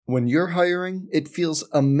When you're hiring, it feels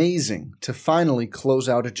amazing to finally close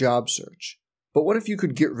out a job search. But what if you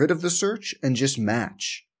could get rid of the search and just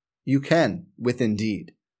match? You can with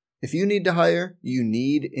Indeed. If you need to hire, you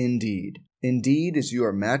need Indeed. Indeed is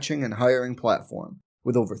your matching and hiring platform.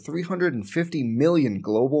 With over 350 million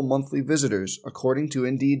global monthly visitors, according to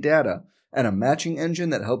Indeed data, and a matching engine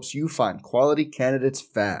that helps you find quality candidates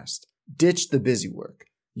fast. Ditch the busy work.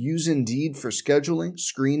 Use Indeed for scheduling,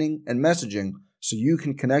 screening, and messaging so you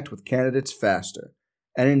can connect with candidates faster.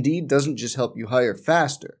 And Indeed doesn't just help you hire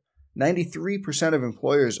faster. 93% of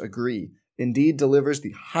employers agree Indeed delivers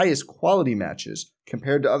the highest quality matches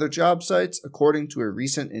compared to other job sites, according to a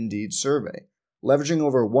recent Indeed survey. Leveraging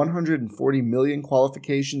over 140 million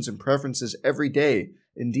qualifications and preferences every day,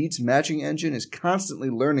 Indeed's matching engine is constantly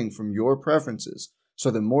learning from your preferences, so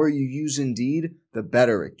the more you use Indeed, the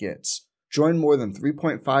better it gets. Join more than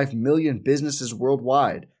 3.5 million businesses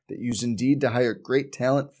worldwide that use Indeed to hire great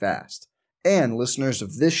talent fast. And listeners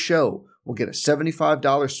of this show will get a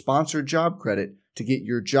 $75 sponsored job credit to get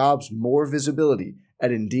your jobs more visibility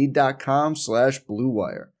at Indeed.com/Blue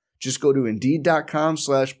Wire. Just go to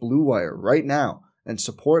Indeed.com/Blue Wire right now and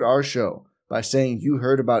support our show by saying you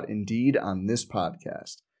heard about Indeed on this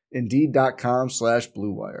podcast.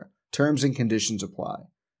 Indeed.com/Blue Wire. Terms and conditions apply.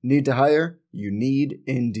 Need to hire? You need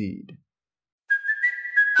Indeed.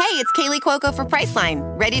 Hey, it's Kaylee Cuoco for Priceline.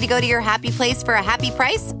 Ready to go to your happy place for a happy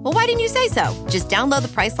price? Well, why didn't you say so? Just download the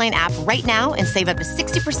Priceline app right now and save up to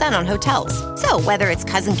 60% on hotels. So whether it's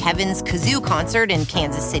Cousin Kevin's Kazoo Concert in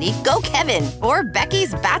Kansas City, go Kevin, or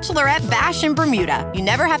Becky's Bachelorette Bash in Bermuda, you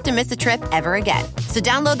never have to miss a trip ever again. So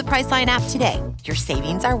download the Priceline app today. Your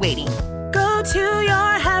savings are waiting. Go to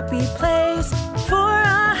your happy place for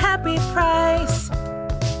a happy price.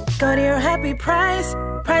 Go to your happy price,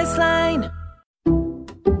 Priceline.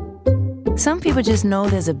 Some people just know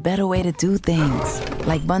there's a better way to do things,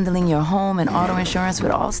 like bundling your home and auto insurance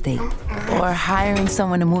with Allstate, or hiring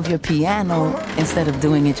someone to move your piano instead of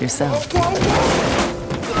doing it yourself.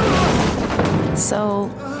 So,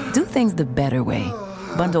 do things the better way.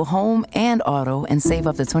 Bundle home and auto and save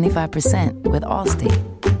up to 25% with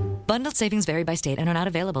Allstate. Bundled savings vary by state and are not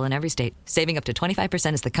available in every state. Saving up to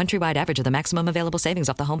 25% is the countrywide average of the maximum available savings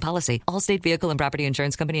off the home policy. Allstate Vehicle and Property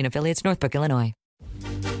Insurance Company and affiliates, Northbrook, Illinois.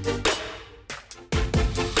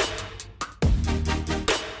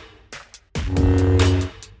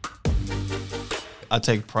 I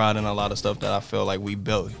take pride in a lot of stuff that I feel like we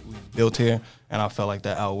built here, and I felt like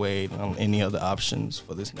that outweighed any other options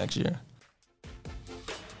for this next year.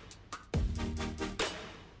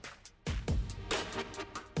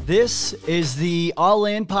 This is the All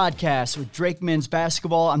In Podcast with Drake Men's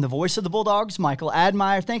Basketball. I'm the voice of the Bulldogs, Michael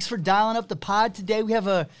Admire. Thanks for dialing up the pod today. We have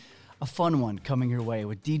a fun one coming your way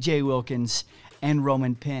with DJ Wilkins and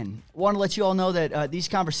Roman Penn. I want to let you all know that these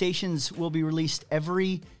conversations will be released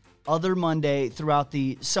every other Monday throughout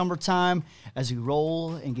the summertime as we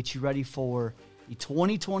roll and get you ready for the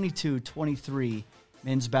 2022-23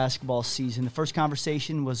 men's basketball season. The first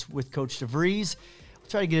conversation was with Coach DeVries. We'll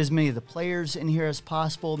try to get as many of the players in here as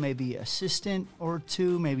possible, maybe assistant or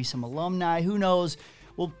two, maybe some alumni, who knows.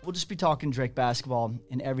 We'll just be talking Drake basketball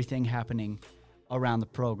and everything happening around the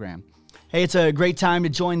program. Hey, it's a great time to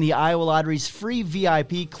join the Iowa Lottery's free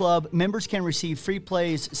VIP club. Members can receive free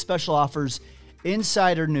plays, special offers,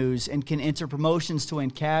 insider news, and can enter promotions to win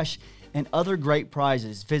cash and other great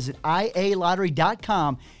prizes. Visit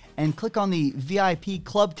ialottery.com and click on the VIP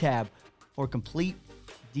Club tab for complete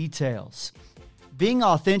details. Being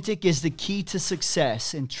authentic is the key to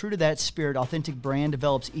success, and true to that spirit, Authentic Brand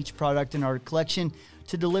develops each product in our collection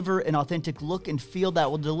to deliver an authentic look and feel that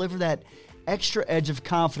will deliver that extra edge of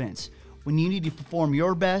confidence. When you need to perform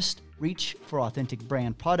your best, reach for Authentic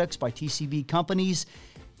Brand products by TCV companies.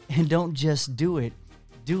 And don't just do it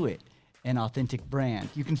an Authentic Brand.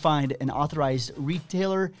 You can find an authorized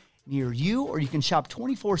retailer near you, or you can shop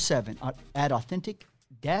 24/7 at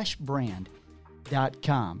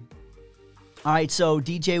authentic-brand.com. All right, so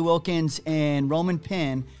DJ Wilkins and Roman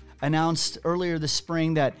Penn announced earlier this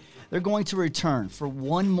spring that they're going to return for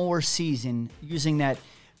one more season using that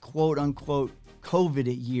quote-unquote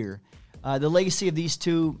COVID year. The legacy of these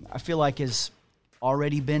two, I feel like, has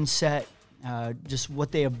already been set. Just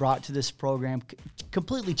what they have brought to this program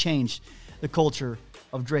completely changed the culture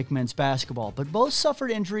of Drake men's basketball. But both suffered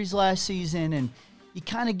injuries last season, and you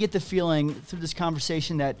kind of get the feeling through this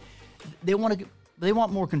conversation that they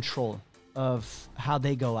want more control of how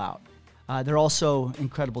they go out. They're also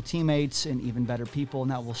incredible teammates and even better people, and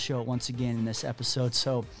that will show once again in this episode.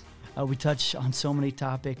 So we touch on so many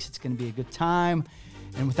topics. It's going to be a good time.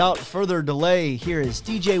 And without further delay, here is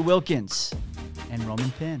DJ Wilkins and Roman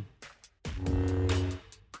Penn.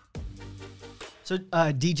 So,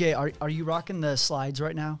 DJ, are you rocking the slides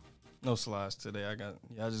right now? No slides today.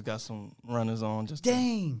 I just got some runners on.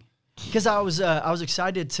 Dang. Because I was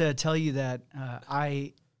excited to tell you that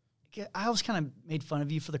I always kind of made fun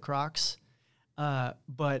of you for the Crocs,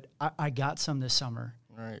 but I got some this summer.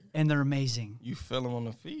 Right. And they're amazing. You feel them on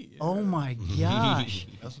the feet. Yeah. Oh, my gosh.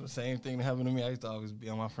 That's the same thing that happened to me. I used to always be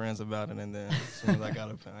on my friends about it, and then as soon as I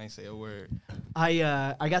got up, I ain't say a word.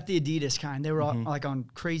 I got the Adidas kind. They were all, like on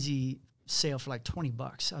crazy sale for like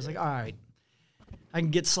 $20. I was like, all right, I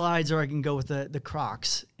can get slides or I can go with the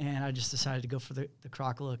Crocs. And I just decided to go for the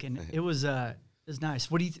Croc look, and it was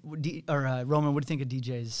nice. What do you Roman? What do you think of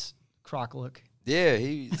DJ's Croc look? Yeah,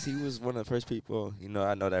 he was one of the first people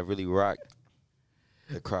I know that really rocked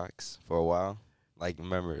the Crocs for a while. Like,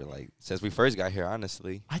 remember, since we first got here,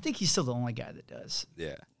 honestly. I think he's still the only guy that does.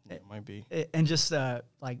 Yeah. It might be. And just,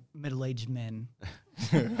 middle-aged men.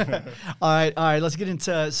 All right, let's get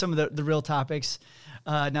into some of the real topics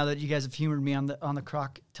now that you guys have humored me on the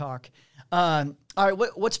Croc talk. All right,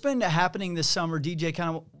 what's been happening this summer? DJ,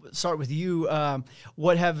 kind of start with you.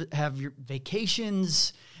 What have your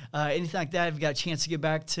vacations, anything like that? Have you got a chance to get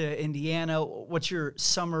back to Indiana? What's your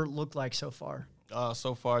summer look like so far?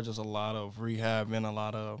 So far, just a lot of rehab and a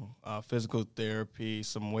lot of physical therapy,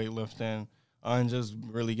 some weightlifting, and just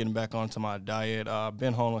really getting back onto my diet. I've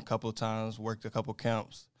been home a couple of times, worked a couple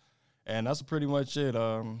camps, and that's pretty much it.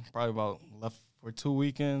 Probably about left for 2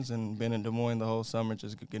 weekends and been in Des Moines the whole summer,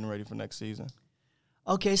 just getting ready for next season.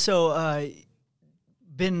 Okay, so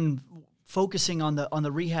been focusing on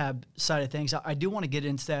the rehab side of things. I do want to get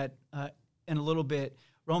into that in a little bit.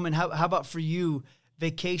 Roman, how about for you?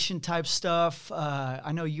 Vacation type stuff.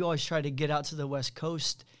 I know you always try to get out to the West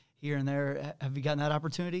Coast here and there. Have you gotten that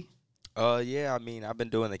opportunity? Yeah, I mean, I've been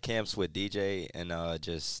doing the camps with DJ and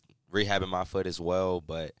just rehabbing my foot as well.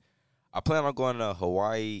 But I plan on going to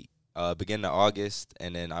Hawaii beginning of August,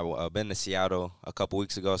 and then I've been to Seattle a couple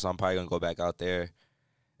weeks ago, so I'm probably gonna go back out there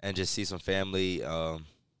and just see some family.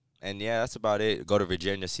 And yeah, that's about it. Go to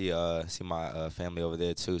Virginia, see my family over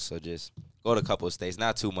there too. So just go to a couple of states,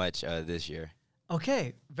 not too much this year.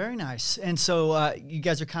 Okay, very nice. And so you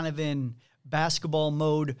guys are kind of in basketball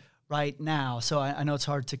mode right now. So I know it's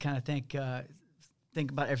hard to kind of think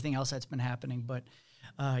about everything else that's been happening. But,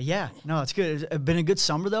 it's good. It's been a good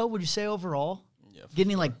summer, though, would you say, overall? Yeah.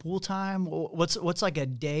 Getting, like, pool time? What's like, a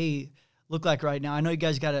day look like right now? I know you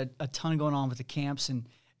guys got a ton going on with the camps and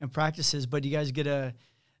practices, but do you guys get to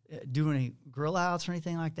do any grill outs or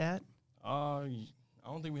anything like that? I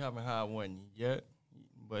don't think we haven't had one yet.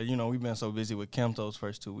 But, we've been so busy with camp those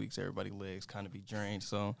first 2 weeks, everybody's legs kind of be drained.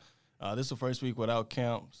 So this is the first week without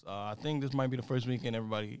camps. I think this might be the first weekend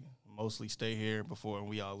everybody mostly stay here before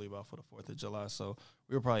we all leave out for the 4th of July. So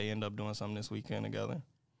we'll probably end up doing something this weekend together.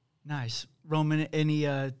 Nice. Roman, any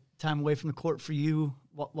time away from the court for you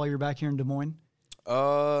while you're back here in Des Moines?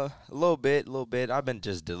 A little bit. I've been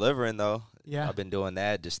just delivering, though. Yeah. I've been doing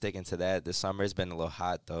that, just sticking to that. This summer it's been a little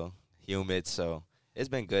hot, though, humid, so it's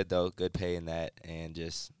been good, though, good pay in that. And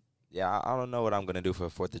just, I don't know what I'm going to do for the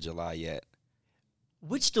 4th of July yet.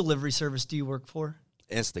 Which delivery service do you work for?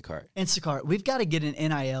 Instacart. We've got to get an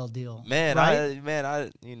NIL deal. Man, right?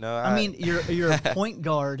 I mean, you're a point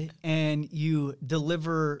guard, and you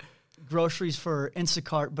deliver groceries for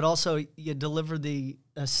Instacart, but also you deliver the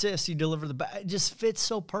assists, you deliver it just fits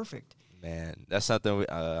so perfect. Man, that's something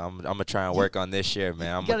I'm gonna try and work on this year,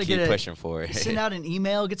 man. I'm gonna keep pushing for it. Send out an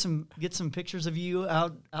email, get some pictures of you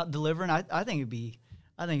out delivering. I think it'd be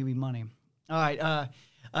money. All right.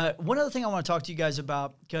 One other thing I want to talk to you guys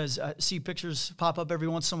about, because I see pictures pop up every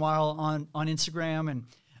once in a while on Instagram, and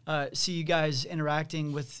see you guys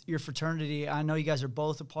interacting with your fraternity. I know you guys are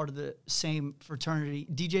both a part of the same fraternity.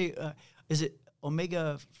 DJ, is it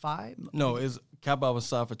Omega Phi? No, it's Kappa Alpha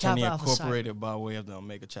Psi Fraternity Incorporated by way of the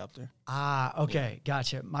Omega chapter. Ah, okay,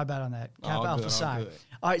 gotcha. My bad on that. Kappa Alpha Psi.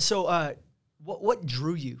 All right, so what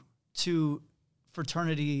drew you to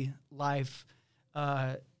fraternity life?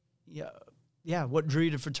 What drew you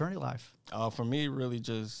to fraternity life? For me, really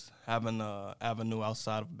just having an avenue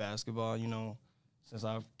outside of basketball. Since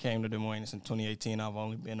I came to Des Moines in 2018, I've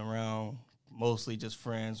only been around mostly just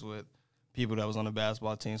friends with people that was on the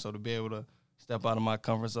basketball team. So to be able to step out of my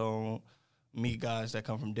comfort zone, meet guys that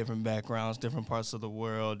come from different backgrounds, different parts of the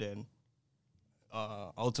world, and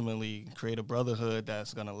ultimately create a brotherhood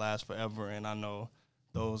that's going to last forever. And I know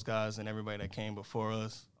those guys and everybody that came before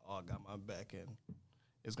us all got my back, and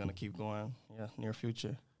it's going to keep going, near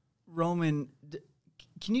future. Roman,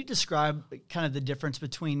 can you describe kind of the difference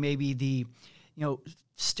between maybe the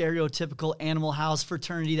stereotypical Animal House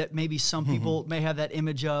fraternity that maybe some people may have that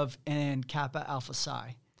image of, and Kappa Alpha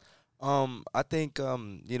Psi? I think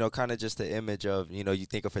kind of just the image of you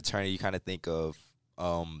think of fraternity, you kind of think of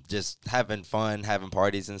just having fun, having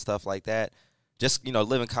parties and stuff like that. Just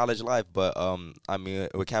living college life. But I mean,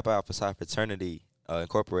 with Kappa Alpha Psi Fraternity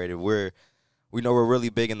Incorporated, we're really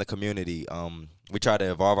big in the community. We try to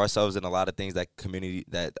involve ourselves in a lot of things that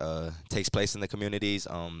takes place in the communities,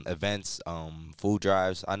 events, food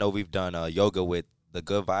drives. I know we've done yoga with the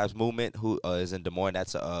Good Vibes Movement, who is in Des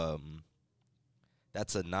Moines.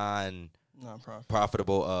 That's a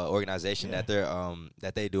non-profitable organization that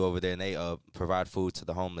they do over there, and they provide food to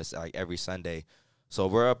the homeless like every Sunday. So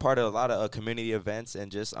we're a part of a lot of community events and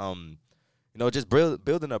just just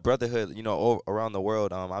building a brotherhood around the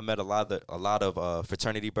world. I met a lot of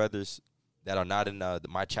fraternity brothers that are not in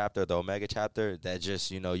my chapter, the Omega chapter, that just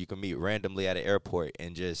you can meet randomly at an airport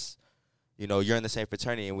and just you're in the same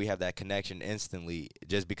fraternity, and we have that connection instantly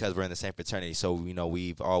just because we're in the same fraternity. So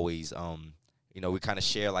we've always we kind of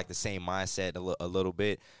share like the same mindset a little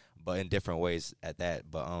bit, but in different ways at that.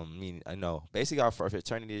 But basically our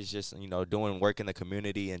fraternity is just doing work in the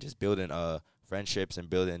community and just building friendships and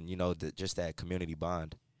building just that community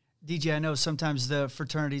bond. DJ, I know sometimes the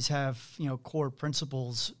fraternities have core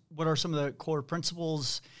principles. What are some of the core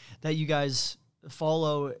principles that you guys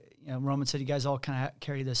follow? Roman said you guys all kind of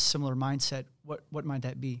carry this similar mindset. What might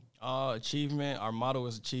that be? Achievement. Our motto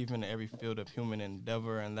is achievement in every field of human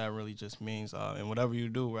endeavor, and that really just means in whatever you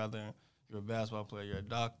do, whether you're a basketball player, you're a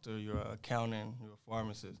doctor, you're an accountant, you're a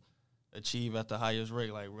pharmacist, achieve at the highest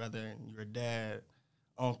rate. Like whether you're a dad,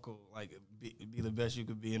 uncle, like be the best you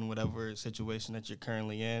could be in whatever situation that you're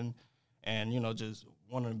currently in, and just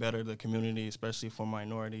wanting to better the community, especially for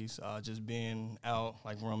minorities. Just being out,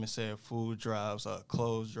 like Roman said, food drives,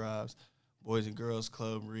 clothes drives, Boys and Girls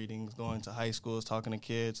Club readings, going to high schools, talking to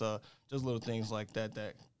kids, just little things like that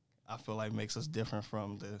I feel like makes us different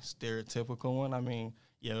from the stereotypical one. I mean,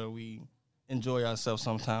 yeah, we enjoy ourselves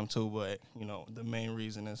sometimes too, but, the main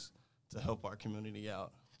reason is to help our community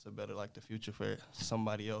out, to better like the future for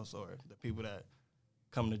somebody else or the people that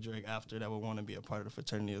come to Drake after that would want to be a part of the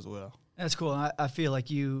fraternity as well. That's cool. I feel like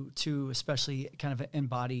you too, especially kind of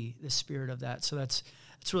embody the spirit of that. So that's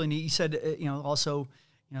really neat. You said, also,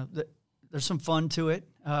 there's some fun to it.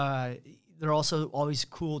 There are also always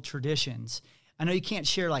cool traditions. I know you can't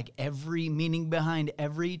share like every meaning behind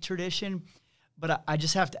every tradition, but I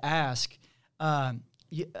just have to ask, a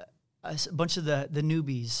bunch of the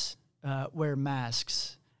newbies wear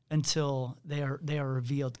masks until they are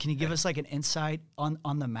revealed. Can you give us like an insight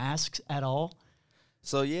on the masks at all?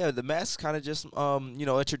 So yeah, the mask kind of just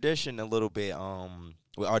a tradition a little bit.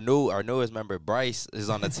 Our newest member Bryce is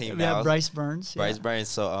on the team now. Yeah, Bryce Burns. Bryce Burns.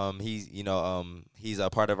 So he's a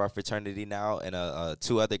part of our fraternity now, and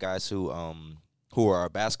two other guys who are our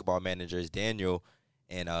basketball managers, Daniel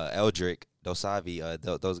and Eldrick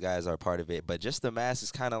Dosavi. Those guys are part of it. But just the mask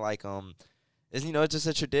is kind of like it's just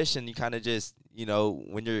a tradition. You kind of just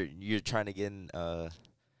when you're trying to get in,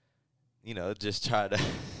 just try to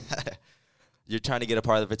you're trying to get a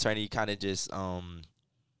part of the fraternity. You kind of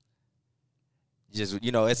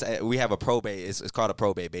it's we have a probate. It's called a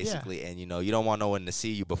probate basically, and you don't want no one to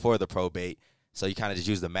see you before the probate. So you kind of just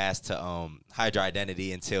use the mask to hide your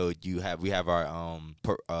identity until we have our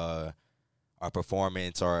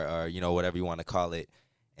performance or whatever you want to call it.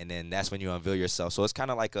 And then that's when you unveil yourself. So it's kind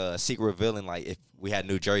of like a secret revealing. Like if we had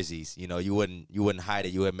New Jerseys, you wouldn't hide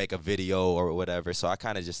it. You would make a video or whatever. So I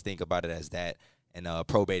kind of just think about it as that. And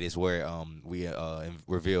probate is where we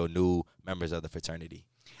reveal new members of the fraternity.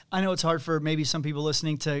 I know it's hard for maybe some people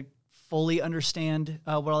listening to fully understand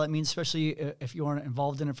what all that means, especially if you aren't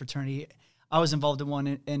involved in a fraternity. I was involved in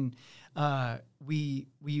one, and we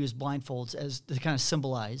use blindfolds as to kind of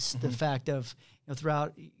symbolize the fact of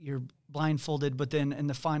throughout you're blindfolded, but then in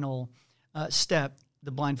the final step,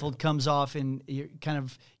 the blindfold comes off and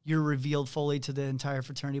you're revealed fully to the entire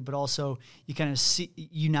fraternity, but also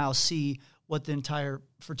you now see what the entire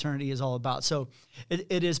fraternity is all about. So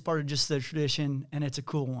it is part of just the tradition, and it's a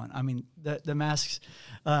cool one. I mean, the masks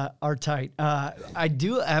are tight. I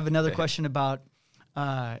do have another question about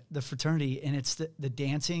the fraternity, and it's the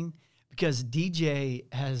dancing, because DJ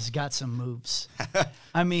has got some moves.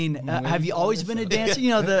 I mean, have you always been a dancer?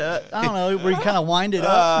 I don't know, where you kind of wind it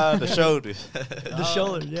up. The shoulders. The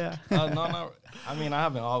shoulders, yeah. No. I mean, I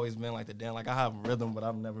haven't always been like the dance. Like, I have rhythm, but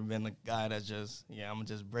I've never been the guy that just, I'm going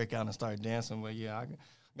to just break out and start dancing. But, I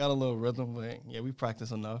got a little rhythm, but, we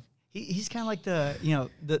practice enough. He's kind of like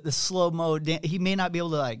the slow-mo dance. He may not be able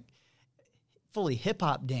to, like, fully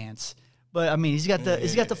hip-hop dance, but I mean, he's got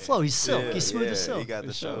the flow. He's silk. He's smooth as silk. He got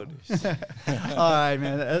the shoulders. All right,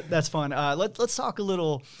 man. That's fun. Let's talk a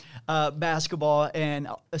little basketball, and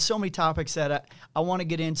so many topics that I want to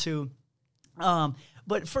get into.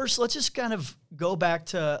 But first, let's just kind of go back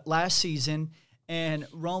to last season. And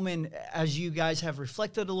Roman, as you guys have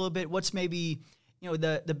reflected a little bit, what's maybe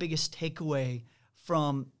the biggest takeaway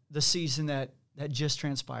from the season that just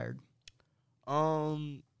transpired?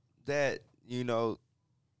 That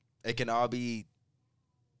it can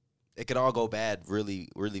all go bad really,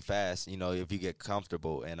 really fast, if you get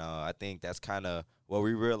comfortable. And I think that's kind of what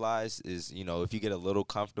we realize is, if you get a little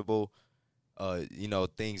comfortable,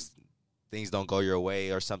 things don't go your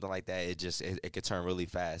way or something like that, it could turn really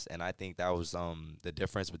fast. And I think that was the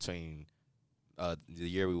difference between the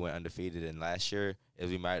year we went undefeated and last year, is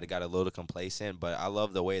we might have got a little complacent. But I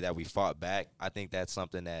love the way that we fought back. I think that's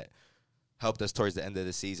something that helped us towards the end of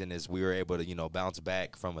the season, is we were able to, bounce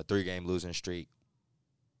back from a 3-game losing streak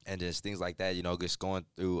and just things like that, just going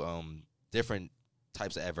through different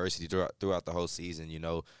types of adversity throughout the whole season,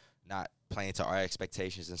 not playing to our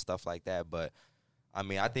expectations and stuff like that. But I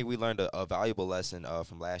mean, I think we learned a valuable lesson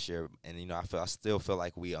from last year, and I still feel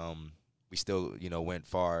like we still went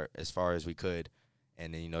as far as we could,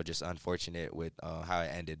 and then just unfortunate with how it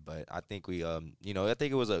ended. But I think I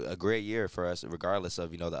think it was a great year for us, regardless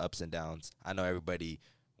of the ups and downs. I know everybody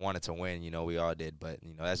wanted to win, we all did, but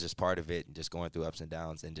that's just part of it, just going through ups and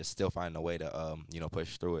downs and just still finding a way to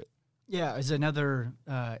push through it. Yeah, it's another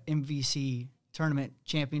MVC tournament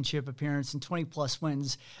championship appearance and 20-plus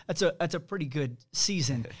wins. That's a pretty good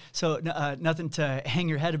season. So nothing to hang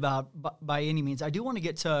your head about by any means. I do want to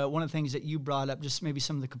get to one of the things that you brought up, just maybe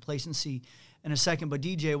some of the complacency in a second. But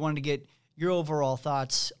DJ, I wanted to get your overall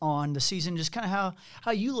thoughts on the season, just kind of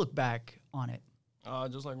how you look back on it.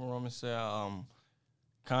 Just like Roman said,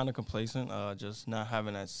 kind of complacent, just not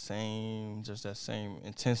having that same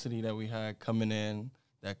intensity that we had coming in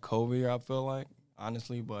that COVID year, I feel like,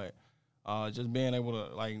 honestly. But just being able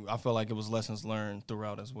to, I feel like it was lessons learned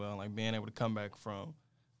throughout as well. Like, being able to come back from,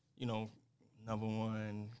 number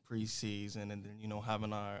one preseason, and then,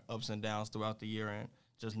 having our ups and downs throughout the year, and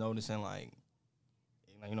just noticing,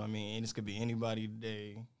 and this could be anybody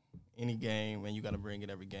today, any game, and you got to bring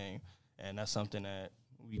it every game. And that's something that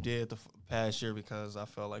we did the past year, because I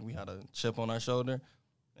felt like we had a chip on our shoulder.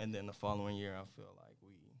 And then the following year, I feel like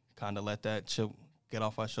we kind of let that chip get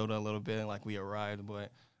off our shoulder a little bit, like we arrived.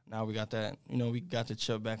 But now we got that, we got the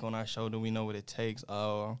chip back on our shoulder. We know what it takes.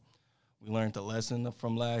 We learned the lesson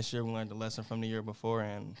from last year. We learned the lesson from the year before,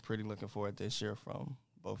 and pretty looking forward this year from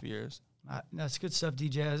both years. That's good stuff,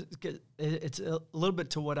 DJ. It's a little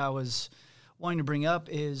bit to what I was wanting to bring up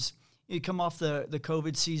is you come off the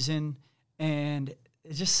COVID season, and it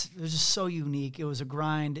was just so unique. It was a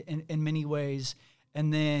grind in many ways.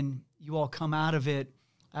 And then you all come out of it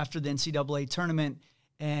after the NCAA tournament,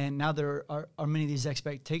 and now there are many of these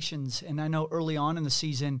expectations. And I know early on in the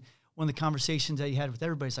season, one of the conversations that you had with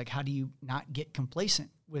everybody is like, how do you not get complacent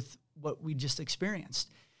with what we just experienced?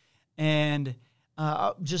 And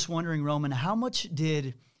just wondering, Roman, how much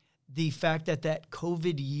did the fact that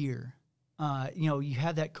COVID year, you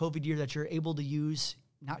have that COVID year that you're able to use,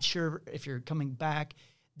 not sure if you're coming back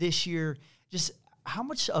this year, just how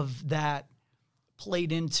much of that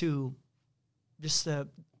played into just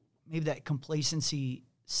maybe that complacency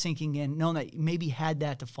sinking in, knowing that you maybe had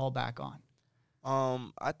that to fall back on?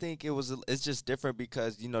 I think it's just different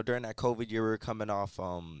because, during that COVID year, we were coming off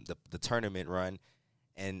the tournament run,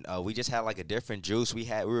 and we just had like a different juice. We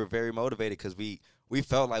were very motivated because we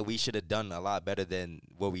felt like we should have done a lot better than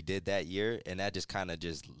what we did that year, and that just kind of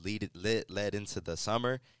just led into the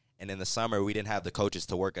summer. And in the summer, we didn't have the coaches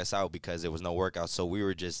to work us out because there was no workouts, so we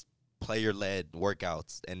were just player-led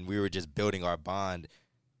workouts, and we were just building our bond,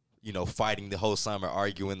 fighting the whole summer,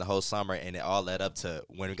 arguing the whole summer, and it all led up to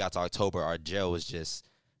when we got to October, our gel was just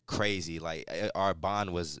crazy. Like, our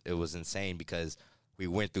bond was insane because we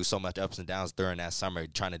went through so much ups and downs during that summer,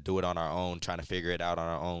 trying to do it on our own, trying to figure it out on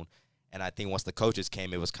our own. And I think once the coaches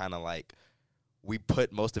came, it was kind of like we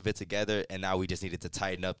put most of it together, and now we just needed to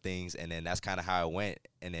tighten up things, and then that's kind of how it went.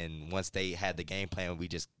 And then once they had the game plan, we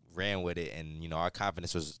just ran with it, and, our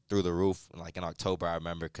confidence was through the roof. Like in October, I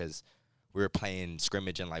remember, because we were playing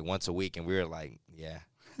scrimmaging like once a week, and we were like, yeah.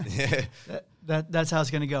 That's how it's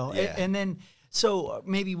going to go. Yeah. And then, so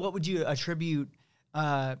maybe what would you attribute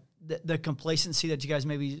the complacency that you guys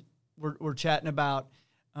maybe were chatting about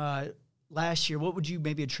last year? What would you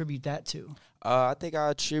maybe attribute that to? I think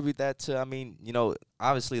I attribute that to,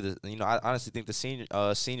 obviously I honestly think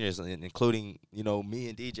the seniors, including, me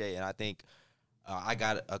and DJ, and I think I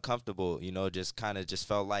got comfortable, just kind of just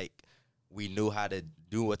felt like we knew how to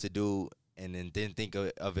do what to do, and then didn't think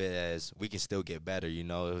of it as we can still get better. It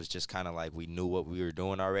was just kind of like we knew what we were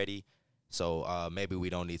doing already. So maybe we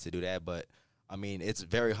don't need to do that. But, I mean, it's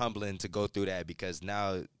very humbling to go through that because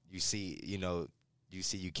now you see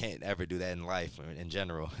you can't ever do that in life in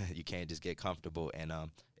general. You can't just get comfortable. And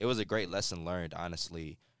it was a great lesson learned,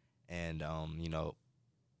 honestly. And,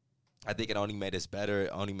 I think it only made us better,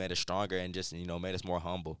 only made us stronger, and just, made us more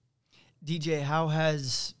humble. DJ, how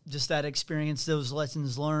has just that experience, those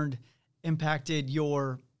lessons learned, impacted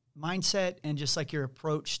your mindset and just like your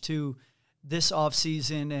approach to this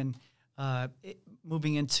offseason and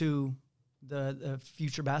moving into the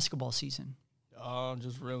future basketball season?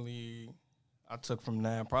 Just really, I took from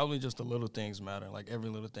that, probably just the little things matter, like every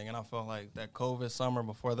little thing. And I felt like that COVID summer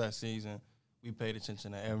before that season, we paid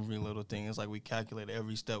attention to every little thing. It's like we calculated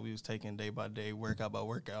every step we was taking day by day, workout by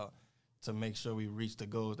workout, to make sure we reached the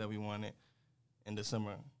goals that we wanted in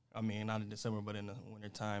December. I mean, not in December, but in the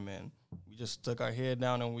wintertime. And we just took our head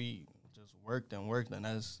down and we just worked. And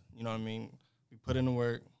that's, you know what I mean? We put in the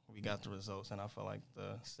work, we got the results. And I felt like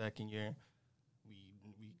the second year,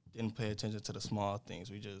 we didn't pay attention to the small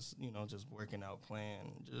things. We just, just working out,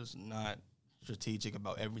 playing, just not strategic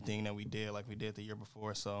about everything that we did like we did the year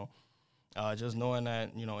before. So just knowing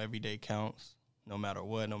that, every day counts, no matter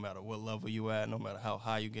what level you at, no matter how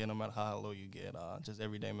high you get, no matter how low you get, just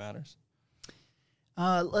every day matters.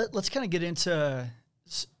 Let's kind of get into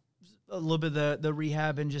a little bit of the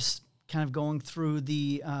rehab and just kind of going through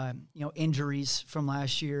the, injuries from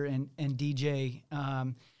last year and DJ.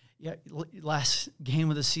 Last game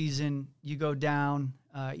of the season, you go down.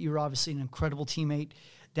 You were obviously an incredible teammate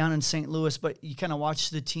down in St. Louis, but you kind of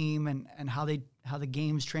watched the team and how the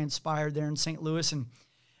games transpired there in St. Louis. And,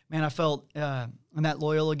 man, I felt in that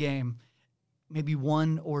Loyola game, maybe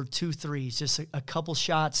 1 or 2 threes, just a couple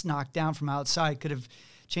shots knocked down from outside could have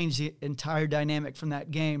changed the entire dynamic from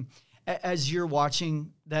that game. As you're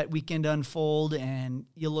watching that weekend unfold and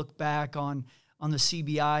you look back on the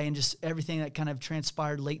CBI and just everything that kind of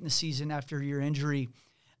transpired late in the season after your injury,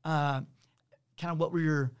 kind of what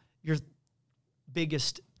were your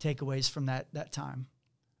biggest takeaways from that time?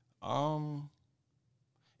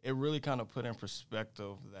 It really kind of put in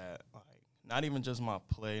perspective that, like, not even just my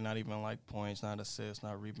play, not even like points, not assists,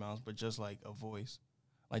 not rebounds, but just like a voice.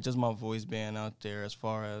 Like just my voice being out there as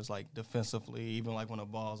far as like defensively, even like when the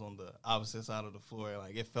ball's on the opposite side of the floor,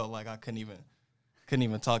 like it felt like I couldn't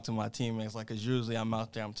even talk to my teammates. Like, cause usually I'm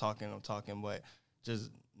out there, I'm talking, but just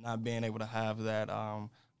not being able to have that.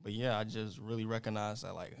 But yeah, I just really recognized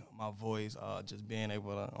that, like, my voice, just being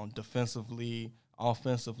able to, defensively,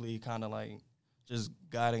 offensively, kind of like just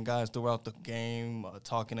guiding guys throughout the game,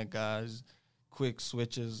 talking to guys, quick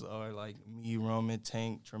switches, or like me, Roman,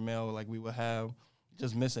 Tank, Tramel, like we would have,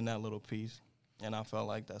 just missing that little piece. And I felt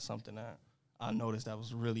like that's something that I noticed that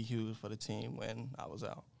was really huge for the team when I was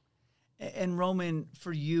out. And Roman,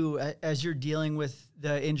 for you, as you're dealing with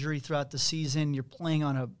the injury throughout the season, you're playing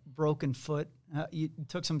on a broken foot. You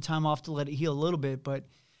took some time off to let it heal a little bit, but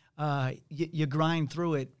you grind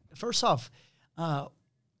through it. First off,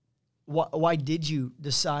 why did you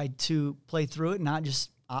decide to play through it, not just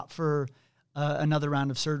opt for another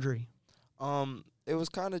round of surgery? It was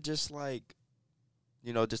kind of just like,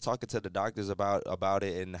 just talking to the doctors about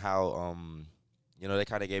it and how, they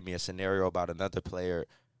kind of gave me a scenario about another player,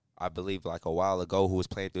 I believe like a while ago, who was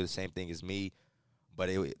playing through the same thing as me, but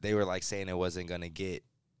they were like saying it wasn't going to get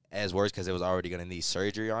as worse because it was already going to need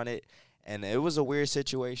surgery on it. And it was a weird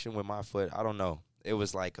situation with my foot. I don't know. It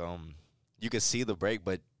was like you could see the break,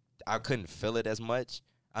 but I couldn't feel it as much.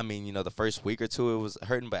 I mean, the first week or two it was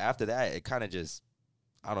hurting, but after that it kind of just,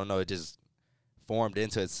 I don't know, it just formed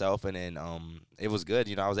into itself, and then it was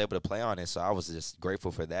good. I was able to play on it, so I was just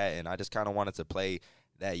grateful for that, and I just kind of wanted to play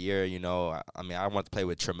that year. I mean, I wanted to play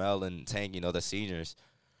with Tramel and Tank, the seniors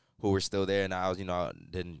who were still there, and I was,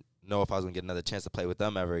 didn't know if I was going to get another chance to play with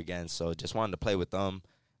them ever again, so just wanted to play with them.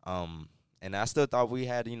 And I still thought we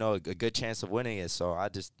had, a good chance of winning it, so I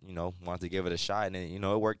just, wanted to give it a shot, and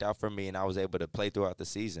it worked out for me, and I was able to play throughout the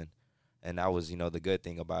season, and that was, the good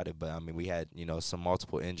thing about it. But, I mean, we had, some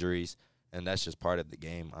multiple injuries, and that's just part of the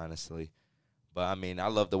game, honestly. But, I mean, I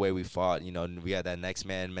love the way we fought. We had that next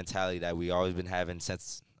man mentality that we always been having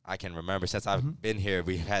since I can remember. Since I've been here,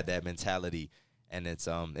 we've had that mentality, and it's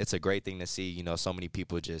a great thing to see, so many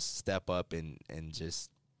people just step up and just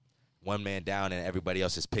one man down and everybody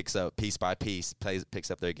else just picks up piece by piece, picks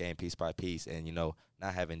up their game piece by piece. And,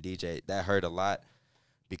 not having DJ, that hurt a lot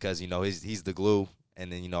because, he's the glue. And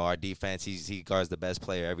then, our defense, he guards the best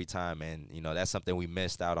player every time. And, that's something we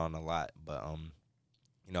missed out on a lot. But,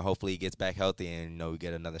 hopefully he gets back healthy and, we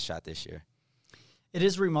get another shot this year. It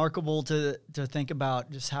is remarkable to think about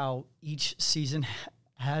just how each season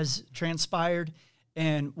has transpired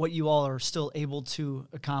and what you all are still able to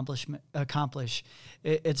accomplish.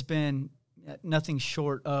 It's been nothing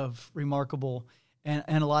short of remarkable, and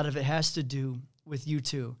a lot of it has to do with you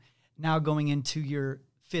two. Now going into your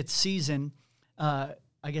 5th season, I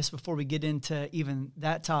guess before we get into even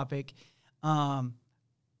that topic,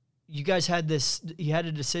 you guys had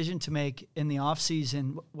a decision to make in the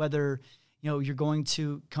offseason whether you're going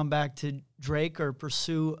to come back to Drake or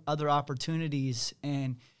pursue other opportunities,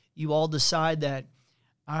 and you all decide that,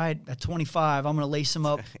 all right, at 25, I'm going to lace him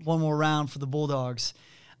up one more round for the Bulldogs.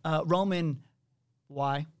 Roman,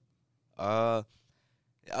 why?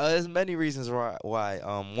 There's many reasons why.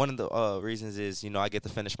 One of the reasons is, I get to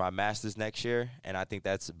finish my master's next year, and I think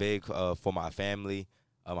that's big for my family.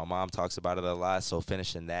 My mom talks about it a lot, so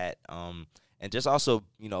finishing that. And just also,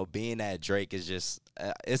 being at Drake is just,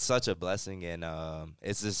 it's such a blessing, and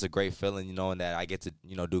it's just a great feeling, knowing that I get to,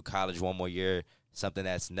 do college one more year, something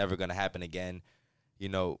that's never going to happen again,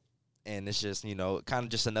 and it's just, kind of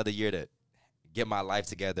just another year to get my life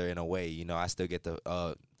together in a way. I still get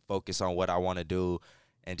to focus on what I want to do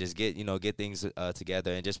and just get things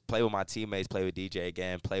together and just play with my teammates, play with DJ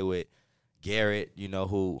again, play with Garrett,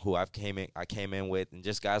 who I came in with, and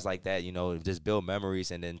just guys like that, just build memories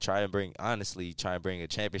and then try and bring a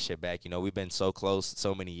championship back. We've been so close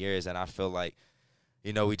so many years, and I feel like,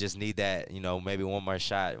 we just need that, maybe one more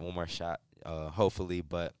shot, hopefully.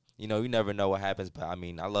 But, you never know what happens. But, I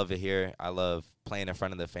mean, I love it here. I love playing in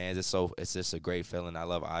front of the fans. It's just a great feeling. I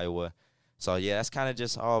love Iowa. So, yeah, that's kind of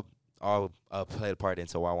just all played a part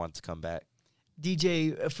into why I wanted to come back.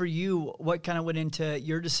 DJ, for you, what kind of went into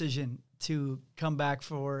your decision to come back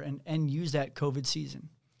for and use that COVID season?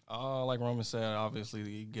 Like Roman said,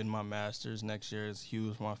 obviously getting my master's next year is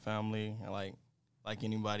huge for my family, like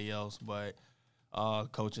anybody else. But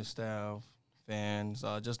coaching staff, fans,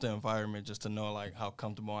 just the environment, just to know like how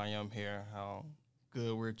comfortable I am here, how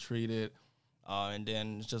good we're treated, and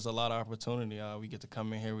then it's just a lot of opportunity. We get to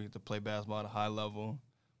come in here, we get to play basketball at a high level.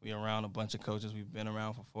 We're around a bunch of coaches we've been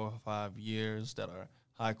around for 4 or 5 years that are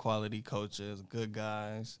high-quality coaches, good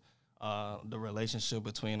guys. The relationship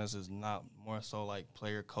between us is not more so like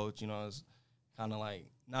player-coach, it's kind of like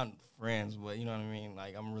not friends, but you know what I mean?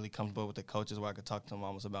 Like I'm really comfortable with the coaches where I could talk to them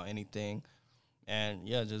almost about anything. And,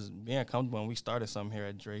 yeah, just being comfortable. And we started something here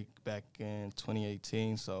at Drake back in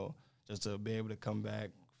 2018, so just to be able to come back,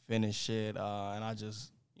 finish it, and I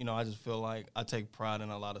just feel like I take pride in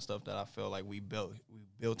a lot of stuff that I feel like we built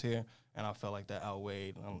here, and I felt like that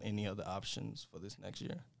outweighed any other options for this next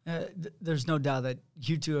year. There's no doubt that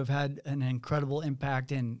you two have had an incredible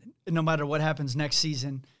impact, and no matter what happens next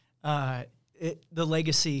season, the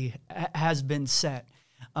legacy has been set.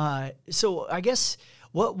 So I guess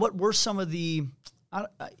what were some of the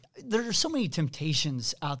there are so many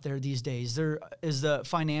temptations out there these days. There is the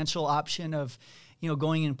financial option of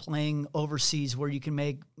going and playing overseas where you can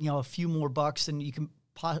make, a few more bucks than you can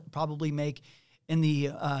probably make in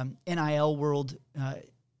the NIL world,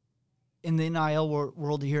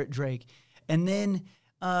 world here at Drake. And then,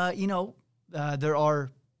 there are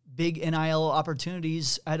big NIL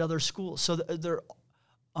opportunities at other schools. So there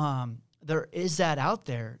is that out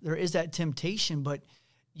there. There is that temptation, but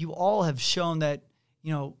you all have shown that,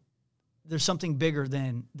 there's something bigger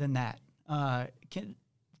than that. Can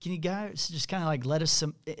you guys just kind of like let us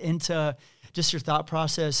into just your thought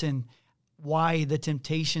process and why the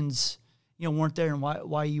temptations, weren't there, and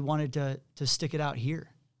why you wanted to stick it out here?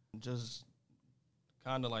 Just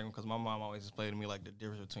kind of like, because my mom always explained to me like the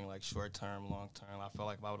difference between like short term, long term. I felt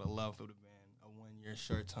like if I would have loved, it would have been a 1 year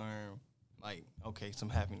short term, like okay, some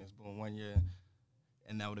happiness, boom, 1 year,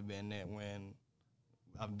 and that would have been it. When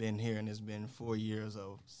I've been here and it's been 4 years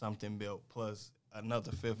of something built plus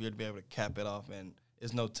another 5th year to be able to cap it off, and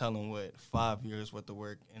there's no telling what 5 years worth of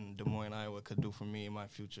work in Des Moines, Iowa could do for me in my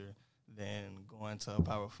future than going to a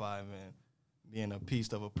Power 5 and being a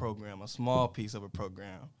piece of a program, a small piece of a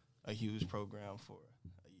program, a huge program for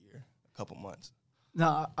a year, a couple months.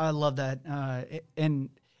 No, I love that. And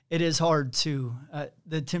it is hard to,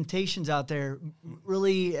 the temptations out there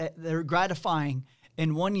really, they're gratifying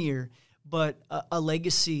in 1 year, but a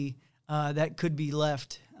legacy that could be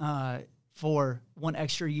left for one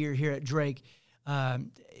extra year here at Drake.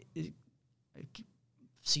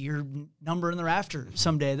 See your number in the rafter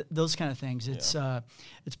someday, those kind of things. It's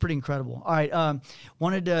pretty incredible. All right.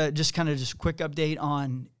 Wanted to just quick update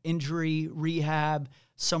on injury, rehab,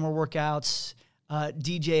 summer workouts.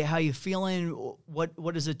 DJ, how you feeling?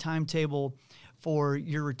 What is the timetable for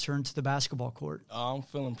your return to the basketball court? I'm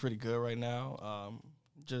feeling pretty good right now.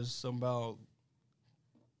 Just about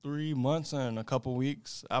 3 months and a couple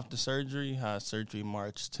weeks after surgery. Had surgery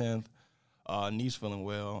March 10th. Knee's feeling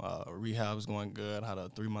well. Rehab's going good. Had a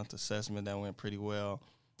 3-month assessment that went pretty well.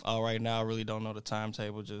 Right now, I really don't know the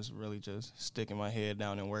timetable. Just sticking my head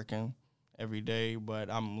down and working every day. But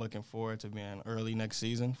I'm looking forward to being early next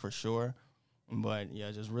season for sure. But,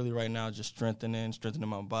 yeah, just really right now just strengthening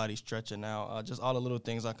my body, stretching out, just all the little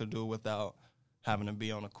things I could do without having to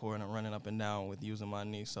be on the court and running up and down with using my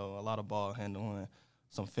knee. So a lot of ball handling,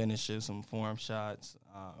 some finishes, some form shots.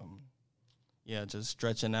 Just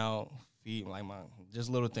stretching out, feet, just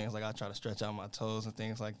little things. Like I try to stretch out my toes and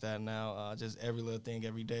things like that now. Just every little thing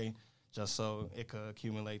every day, just so it could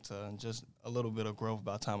accumulate to just a little bit of growth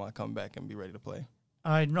by the time I come back and be ready to play.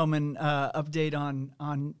 All right, Roman, update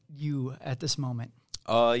on you at this moment.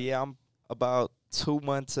 I'm about 2.5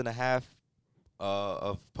 months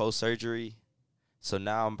of post-surgery. So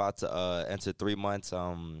now I'm about to enter 3 months. So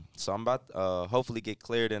I'm about to hopefully get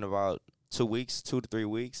cleared in about 2 to 3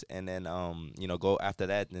 weeks, and then go after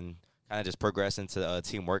that and kind of just progress into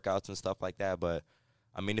team workouts and stuff like that. But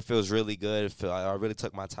I mean, it feels really good. I really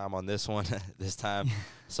took my time on this one this time.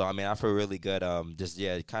 So I mean, I feel really good.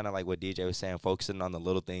 Kind of like what DJ was saying, focusing on the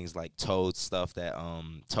little things like toe stuff that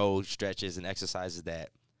toe stretches and exercises that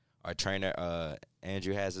our trainer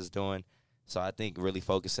Andrew has us doing. So I think really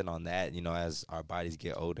focusing on that, as our bodies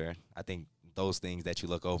get older, I think those things that you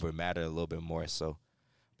look over matter a little bit more. So,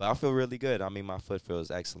 but I feel really good. I mean, my foot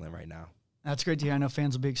feels excellent right now. That's great to hear. I know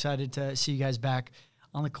fans will be excited to see you guys back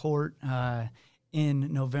on the court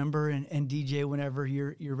in November, and DJ, whenever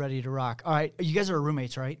you're ready to rock. All right, you guys are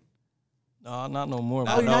roommates, right? No, not no more.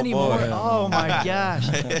 Oh, you're not anymore? Oh, my gosh.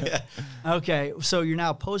 Okay, so you're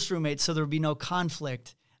now post-roommates, so there will be no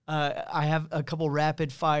conflict. I have a couple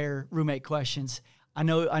rapid-fire roommate questions. I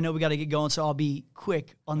know we got to get going, so I'll be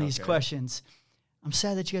quick on these questions. I'm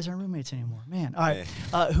sad that you guys aren't roommates anymore. Man, all right.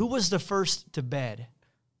 Who was the first to bed?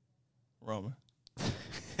 Roman.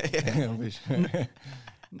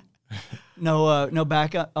 No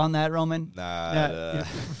back on that, Roman? Nah.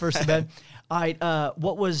 First to bed. All right,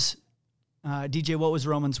 what was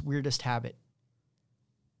Roman's weirdest habit?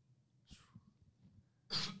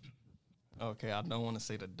 Okay, I don't want to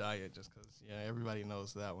say the diet just because, everybody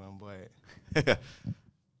knows that one, but I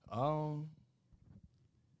don't know.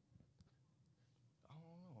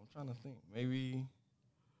 I'm trying to think. Maybe,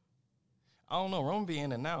 I don't know. Roman be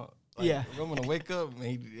in and out. Roman will wake up and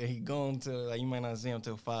he going to, you might not see him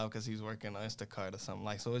until 5 because he's working on Instacart or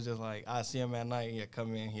something. So it's just I see him at night, he'll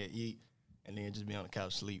come in, he'll eat, and then he'll just be on the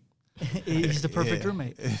couch sleep. He's the perfect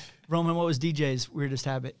roommate. Roman, what was DJ's weirdest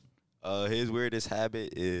habit? His weirdest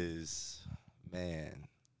habit is, man.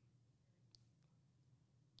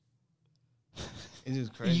 It's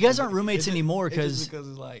just crazy. You guys aren't roommates anymore because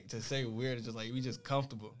it's to say weird, it's just we just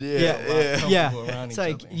comfortable. Yeah. Around it's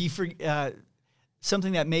each other. you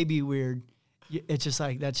something that may be weird. It's just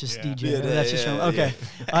that's just DJ. Yeah, that's just Roman. Okay.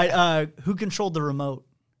 All right. Who controlled the remote?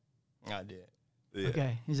 I did. Yeah.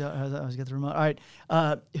 Okay. I always got the remote. All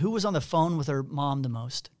right. Who was on the phone with her mom the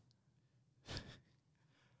most?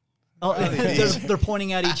 Oh, they're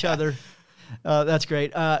pointing at each other. That's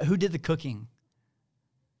great. Who did the cooking?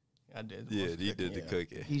 I did. Yeah, he did the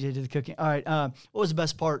cooking. DJ did the cooking. All right. What was the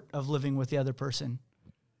best part of living with the other person?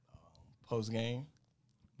 Post game.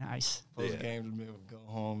 Nice. Post game, to be able to go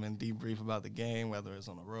home and debrief about the game, whether it's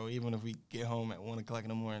on the road. Even if we get home at 1 o'clock in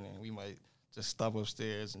the morning, we might just stop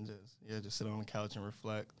upstairs and just sit on the couch and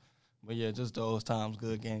reflect. But just those times,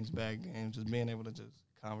 good games, bad games, just being able to just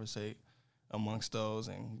conversate amongst those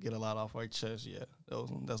and get a lot off our chest.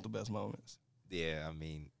 That's the best moments. Yeah, I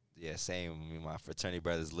mean, same. I mean, my fraternity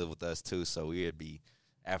brothers live with us too, so we would be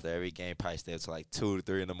after every game probably stay up to 2 to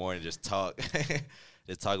 3 in the morning, just talk,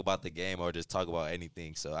 just talk about the game or just talk about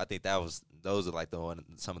anything. So I think those are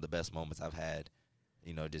some of the best moments I've had.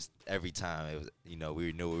 Just every time it was,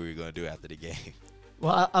 we knew what we were going to do after the game.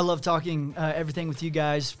 Well, I love talking everything with you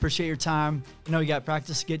guys. Appreciate your time. I know you got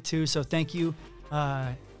practice to get to, so thank you.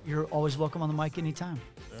 You're always welcome on the mic anytime.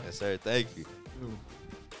 Yes, sir. Thank you.